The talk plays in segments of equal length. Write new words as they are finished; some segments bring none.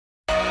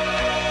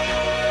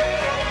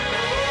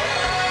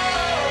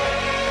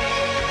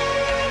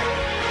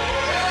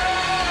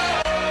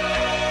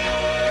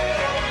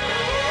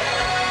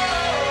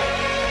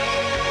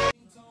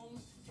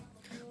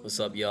What's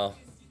up, y'all?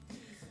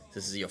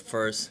 This is your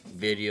first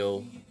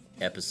video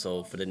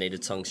episode for the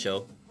Native Tongue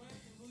Show,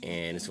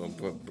 and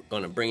we're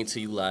gonna bring it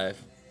to you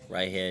live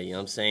right here. You know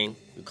what I'm saying?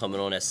 We're coming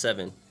on at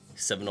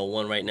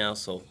 7:01 right now,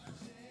 so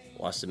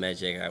watch the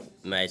magic at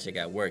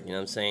work. You know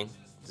what I'm saying?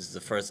 This is the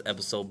first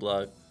episode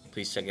blog.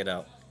 Please check it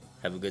out.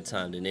 Have a good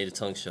time. The Native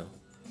Tongue Show,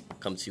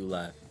 come to you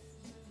live.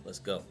 Let's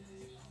go.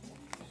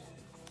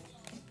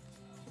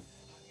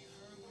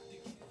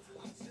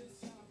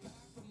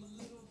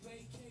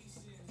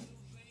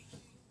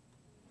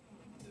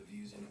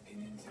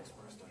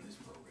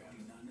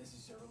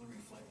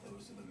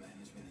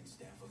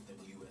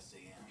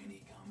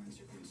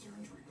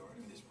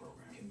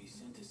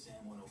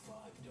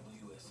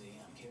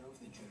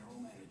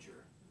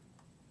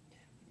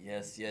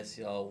 Yes,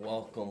 y'all.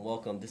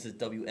 Welcome. This is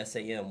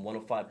WSAM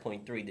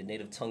 105.3, the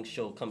Native Tongue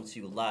Show, coming to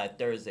you live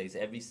Thursdays,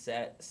 every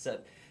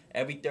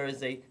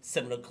Thursday,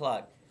 7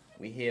 o'clock.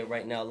 We're here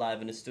right now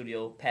live in the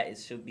studio. Pat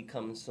should be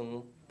coming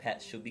soon.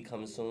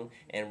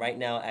 And right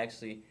now,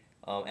 actually,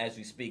 as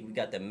we speak, we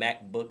got the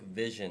MacBook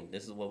Vision.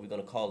 This is what we're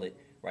going to call it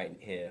right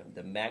here,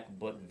 the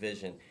MacBook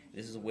Vision.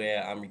 This is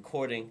where I'm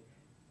recording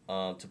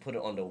to put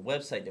it on the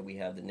website that we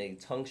have, the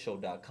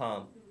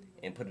nativetongueshow.com.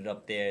 and put it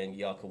up there, and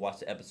y'all can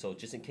watch the episode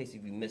just in case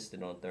if you missed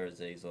it on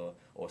Thursdays or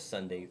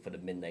Sunday for the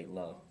Midnight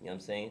Love. You know what I'm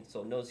saying?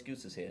 So no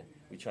excuses here.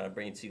 We try to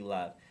bring it to you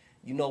live.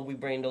 You know we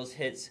bring those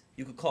hits.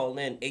 You could call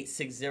in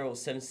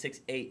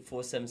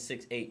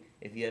 860-768-4768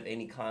 if you have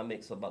any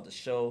comments about the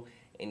show,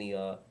 any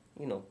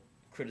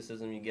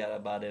criticism you got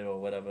about it or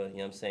whatever. You know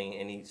what I'm saying?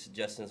 Any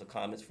suggestions or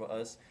comments for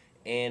us,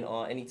 and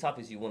any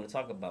topics you want to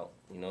talk about.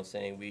 You know what I'm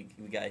saying? We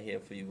got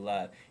here for you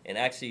live. And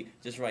actually,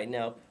 just right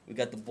now, we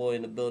got the boy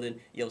in the building.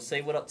 Yo,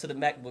 say what up to the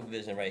MacBook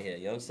Vision right here.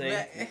 You know what I'm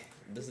saying?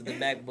 This is the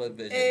MacBook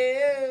Vision.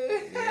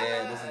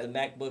 Yeah, this is the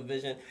MacBook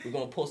Vision. We're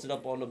going to post it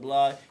up on the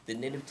blog,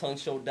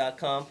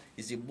 thenativetongueshow.com.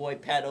 It's your boy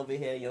Pat over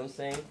here. You know what I'm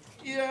saying?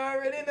 You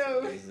already know.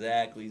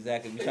 Exactly. We're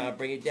trying to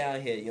bring it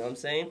down here. You know what I'm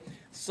saying?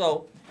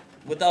 So,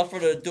 without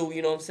further ado,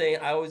 you know what I'm saying?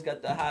 I always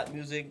got the hot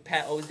music.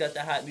 Pat always got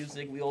the hot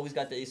music. We always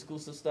got the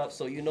exclusive stuff.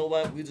 So you know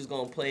what? We're just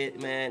going to play it,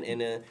 man,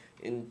 and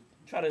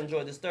try to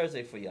enjoy this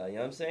Thursday for y'all. You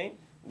know what I'm saying?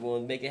 We're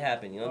going to make it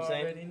happen. You know what I'm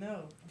saying? Already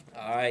know.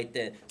 All right,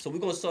 then. So we're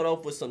going to start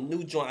off with some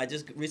new joint I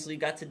just recently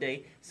got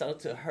today. Shout out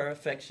to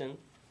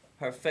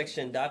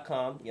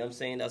heraffection.com. You know what I'm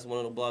saying? That's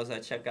one of the blogs I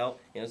check out.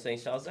 You know what I'm saying?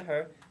 Shout out to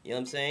her. You know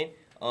what I'm saying?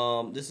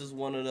 This is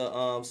one of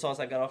the songs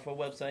I got off her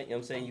website. You know what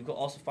I'm saying? You can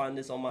also find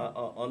this on my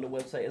on the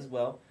website as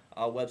well.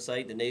 Our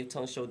website,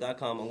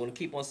 thenativetongueshow.com. I'm going to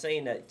keep on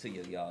saying that to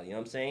you, y'all. You know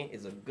what I'm saying?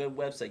 It's a good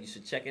website. You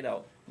should check it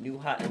out. New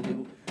hot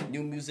and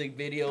new music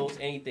videos,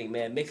 anything,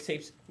 man.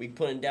 Mixtapes. We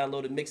putting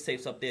downloaded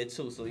mixtapes up there,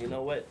 too. So, you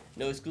know what?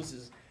 No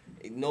excuses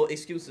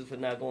for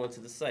not going to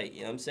the site.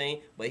 You know what I'm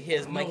saying? But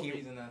here's Mikey. No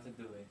reason not to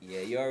do it. Yeah,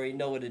 you already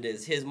know what it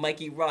is. Here's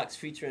Mikey Rocks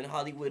featuring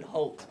Hollywood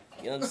Holt.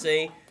 You know what I'm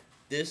saying?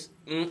 This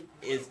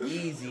is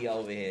easy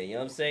over here. You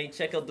know what I'm saying?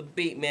 Check out the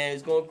beat, man.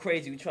 It's going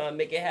crazy. We trying to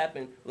make it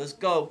happen. Let's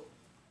go.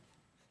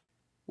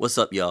 What's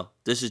up, y'all?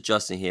 This is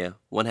Justin here,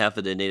 one half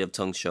of the Native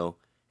Tongue Show,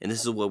 and this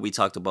is what we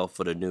talked about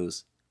for the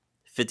news.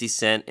 50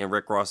 Cent and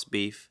Rick Ross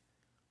beef.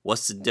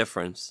 What's the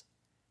difference?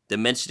 The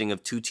mentioning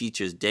of two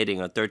teachers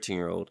dating a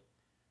 13-year-old.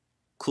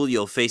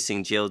 Coolio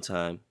facing jail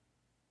time.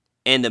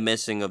 And the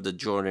mentioning of the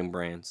Jordan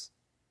brands.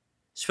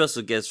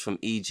 Special guest from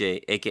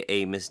EJ,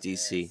 a.k.a. Miss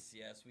DC.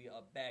 Yes, we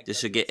are back. This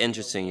should get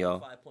interesting,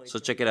 y'all. So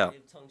check it out.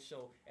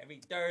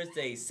 Every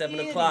Thursday, 7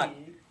 o'clock.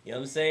 You know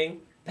what I'm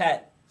saying?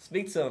 Pat.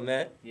 Speak to him,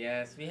 man.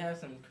 Yes, we have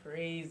some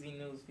crazy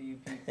news for you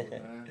people,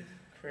 man.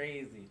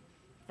 Crazy.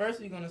 First,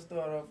 we're going to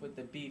start off with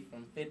the beef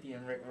from 50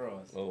 and Rick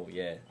Ross. Oh,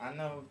 yeah. I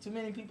know too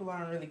many people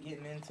aren't really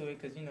getting into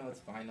it because, it's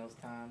finals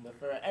time. But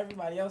for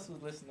everybody else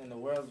who's listening, the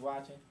world's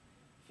watching,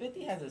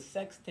 50 has a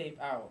sex tape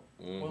out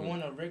with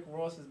one of Rick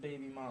Ross's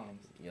baby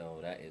moms. Yo,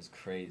 that is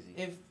crazy.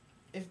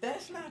 If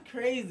that's not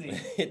crazy.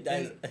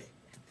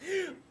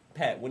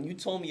 Pat, when you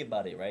told me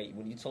about it, right?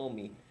 When you told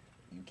me,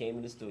 you came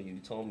in the studio, you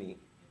told me,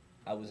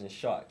 I was in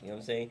shock, you know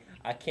what I'm saying?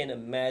 I can't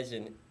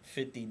imagine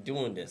 50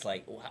 doing this.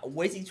 Like,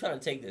 where's he trying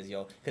to take this,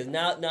 yo? Because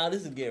now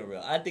this is getting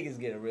real. I think it's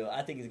getting real.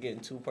 I think it's getting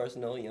too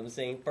personal, you know what I'm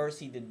saying? First,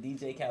 he did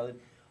DJ Khaled,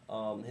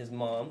 his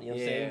mom, you know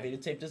what I'm saying?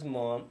 Videotaped his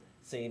mom,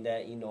 saying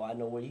that, I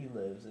know where he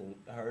lives and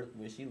her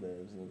where she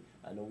lives, and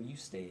I know where you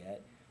stay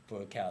at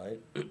for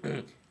Khaled.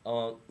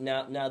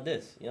 Now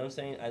this, you know what I'm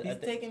saying? He's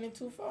taking it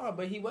too far,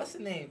 but what's the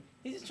name?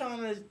 He's just trying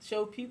to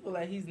show people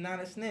that he's not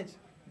a snitch.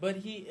 But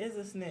he is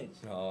a snitch.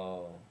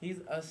 Oh.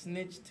 He's a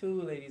snitch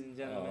too, ladies and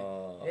gentlemen.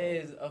 Oh. There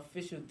is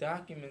official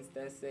documents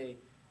that say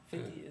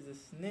 50 is a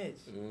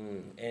snitch.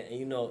 And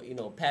you know,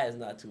 Pat is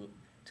not too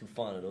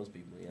fond of those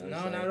people. You know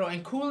no, not at all.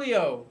 And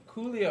Coolio.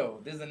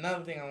 There's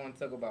another thing I want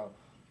to talk about.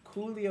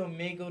 Coolio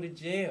may go to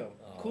jail.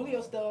 Oh.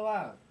 Coolio's still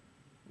alive.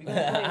 We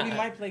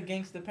might play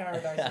Gangsta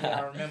Paradise here.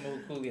 I remember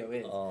who Coolio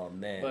is. Oh,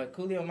 man. But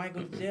Coolio might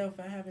go to jail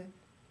for having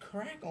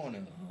crack on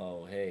him.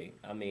 Oh, hey.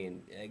 I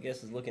mean, I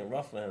guess it's looking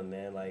rough for him,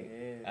 man. Like,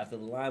 after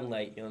the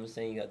limelight, you know what I'm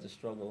saying? You got to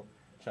struggle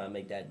trying to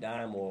make that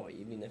dime, or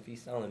even if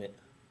he's selling it,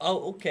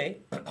 Oh, okay.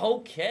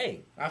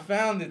 Okay. I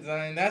found it,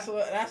 son. That's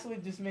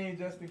what just made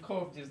Justin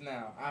cough just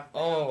now. I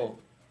found it.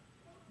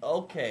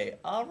 Okay.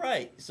 All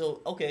right.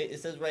 So, okay,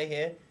 it says right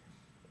here.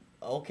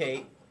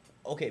 Okay.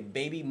 Okay,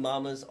 baby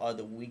mamas are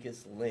the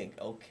weakest link.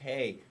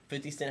 Okay.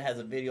 50 Cent has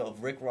a video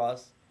of Rick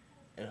Ross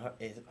and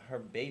her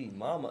baby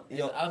mama.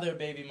 His other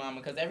baby mama,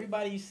 because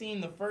everybody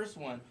seen the first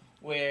one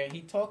where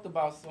he talked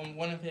about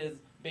one of his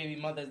baby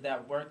mothers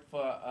that worked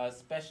for a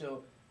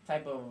special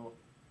type of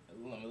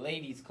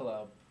ladies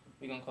club.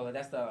 We're going to call it.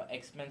 That's the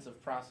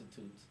expensive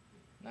prostitutes.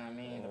 Know what I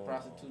mean? The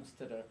prostitutes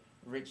to the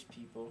rich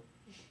people.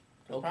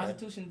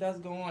 Prostitution does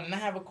go on. And I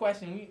have a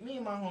question. Me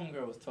and my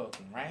homegirl was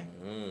talking, right?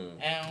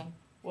 And,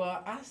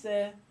 well, I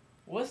said,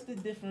 what's the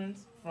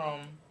difference from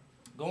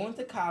going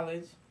to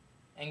college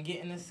and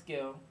getting a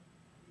skill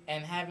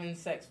and having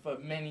sex for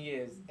many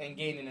years and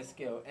gaining a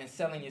skill and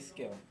selling your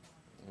skill?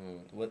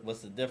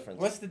 What's the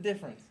difference? What's the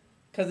difference?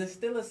 Because it's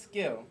still a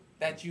skill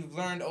that you've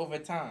learned over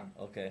time.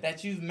 Okay.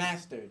 That you've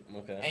mastered.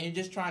 Okay. And you're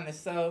just trying to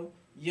sell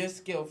your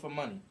skill for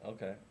money.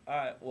 Okay. All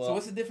right. Well. So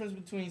what's the difference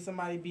between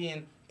somebody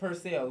being per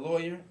se a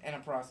lawyer and a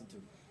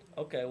prostitute?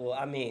 Okay. Well,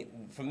 I mean,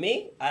 for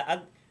me,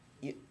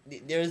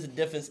 there is a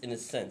difference in a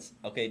sense.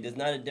 Okay. There's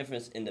not a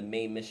difference in the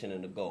main mission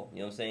and the goal. You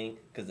know what I'm saying?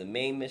 Because the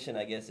main mission,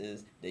 I guess,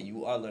 is that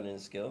you are learning a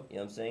skill. You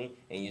know what I'm saying?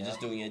 And you're just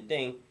doing your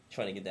thing,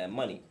 trying to get that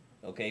money.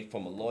 Okay.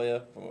 From a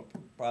lawyer, from a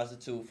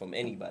prostitute, from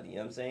anybody. You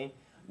know what I'm saying?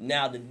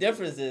 Now, the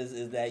difference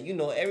is that,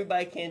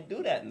 everybody can't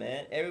do that,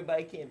 man.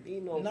 Everybody can't be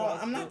no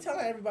prostitute. I'm not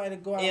telling everybody to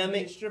go out and be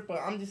a stripper.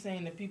 I'm just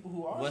saying the people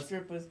who are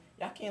strippers,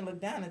 y'all can't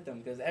look down at them.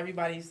 Because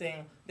everybody's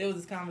saying, there was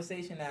this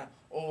conversation that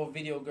all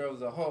video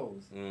girls are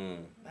hoes.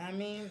 I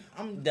mean,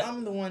 I'm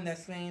the one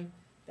that's saying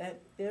that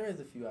there is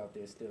a few out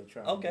there still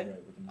trying to be right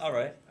with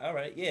themselves. All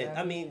right. Yeah,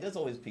 I mean, there's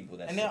always people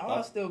that. And there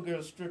are still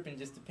girls stripping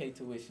just to pay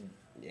tuition.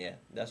 Yeah,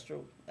 that's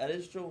true. That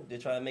is true. They're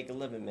trying to make a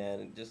living,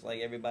 man, just like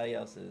everybody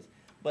else is.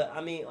 But,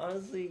 I mean,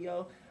 honestly,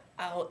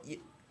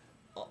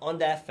 on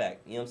that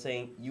fact, you know what I'm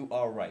saying, you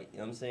are right, you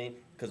know what I'm saying?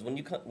 Because when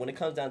it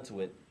comes down to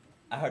it,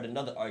 I heard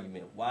another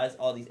argument. Why is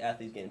all these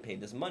athletes getting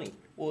paid this money?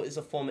 Well, it's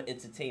a form of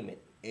entertainment.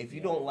 If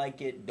you don't like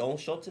it, don't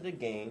show up to the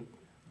game.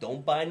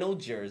 Don't buy no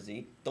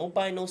jersey. Don't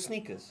buy no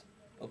sneakers,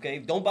 okay?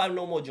 Don't buy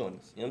no more Jordans,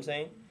 you know what I'm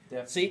saying?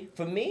 Yeah. See,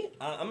 for me,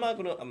 I'm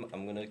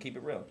going to keep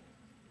it real.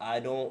 I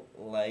don't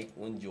like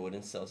when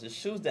Jordan sells his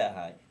shoes that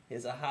high.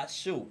 It's a hot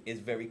shoe.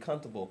 It's very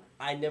comfortable.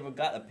 I never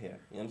got a pair.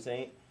 You know what I'm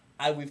saying?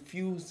 I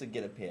refuse to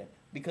get a pair.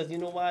 Because you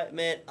know what,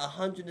 man?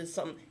 100 and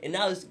something. And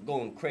now it's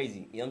going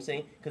crazy. You know what I'm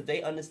saying? Because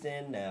they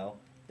understand now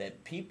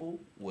that people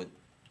would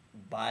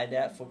buy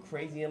that for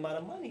crazy amount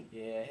of money.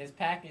 Yeah, his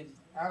package,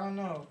 I don't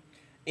know.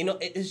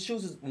 His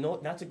shoes is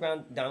not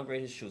to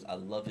downgrade his shoes. I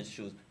love his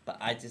shoes, but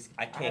I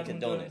can't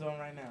condone it. On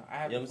right now. I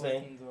have, you know what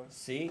I'm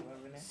saying?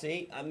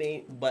 See, I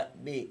mean, but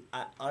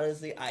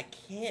honestly, I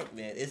can't,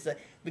 man. It's like,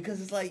 because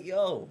it's like,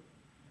 yo,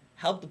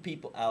 help the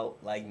people out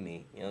like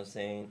me. You know what I'm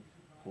saying?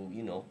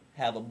 Who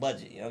have a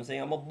budget. You know what I'm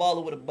saying? I'm a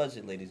baller with a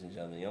budget, ladies and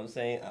gentlemen. You know what I'm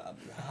saying?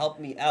 Help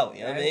me out.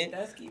 You know what I mean?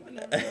 That's keeping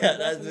it real,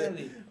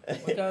 definitely.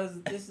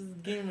 Because this is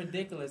getting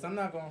ridiculous. I'm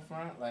not gonna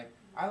front. Like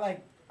I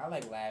like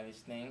lavish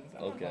things.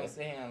 I'm not gonna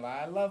say and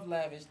lie. I love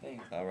lavish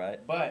things. All right.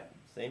 But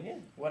same here.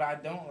 What I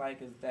don't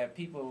like is that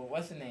people,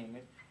 what's the name?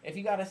 If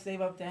you gotta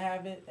save up to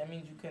have it, that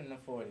means you couldn't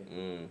afford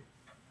it.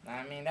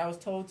 I mean, that was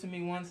told to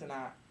me once, and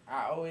I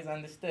always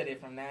understood it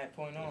from that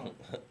point on.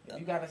 If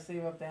you gotta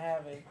save up to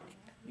have it,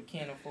 you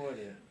can't afford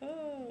it.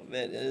 Oh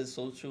man, that is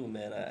so true,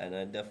 man. And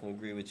I definitely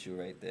agree with you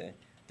right there.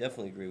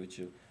 Definitely agree with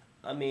you.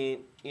 I mean,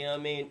 you know what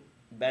I mean?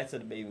 Back to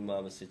the baby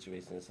mama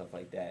situation and stuff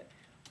like that.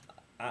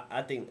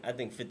 I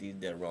think 50 is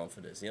dead wrong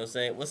for this. You know what I'm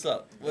saying? What's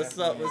up? What's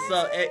up?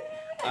 Hey,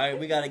 all right,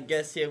 we got a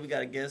guest here.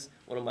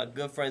 One of my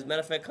good friends. Matter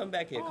of fact, come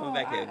back here. Because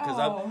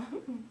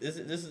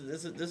this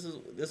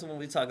is what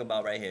we talk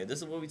about right here. This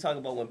is what we talk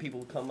about when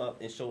people come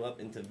up and show up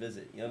and to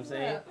visit. You know what I'm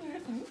saying?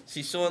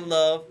 She's showing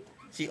love.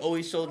 She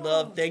always showed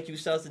love. Thank you.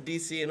 Shouts to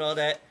DC and all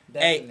that.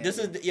 Definitely. Hey, this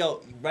is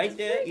right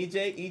there,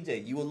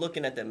 EJ. You were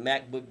looking at the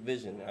MacBook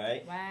Vision, all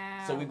right?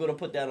 Wow. So we're gonna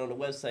put that on the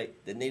website,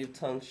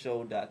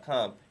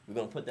 thenativetongueshow.com. We're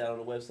gonna put that on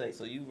the website.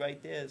 So you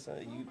right there, so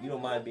you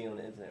don't mind being on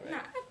the internet, right? Nah,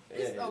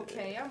 it's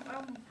okay.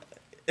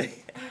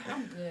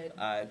 I'm good.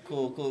 All right,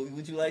 cool.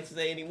 Would you like to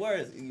say any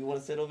words? You want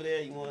to sit over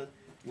there? You want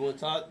to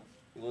talk?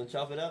 You want to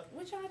chop it up?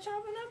 What y'all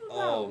chopping up about?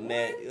 Oh,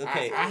 man.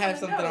 Okay. I have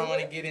something I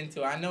want to get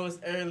into. I know it's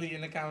early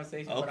in the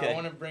conversation, but I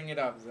want to bring it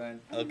up, son.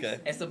 Okay.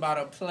 It's about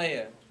a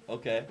player.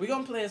 Okay. We're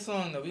going to play a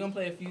song, though. We're going to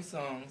play a few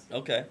songs.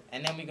 Okay.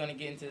 And then we're going to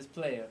get into this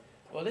player.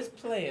 Well, this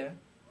player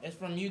is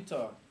from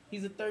Utah.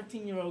 He's a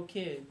 13-year-old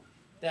kid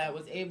that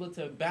was able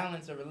to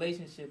balance a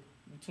relationship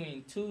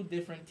between two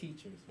different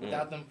teachers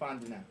without them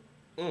finding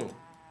out.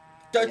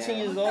 13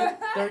 years old?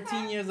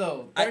 13 years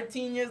old.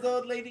 13 years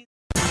old, ladies.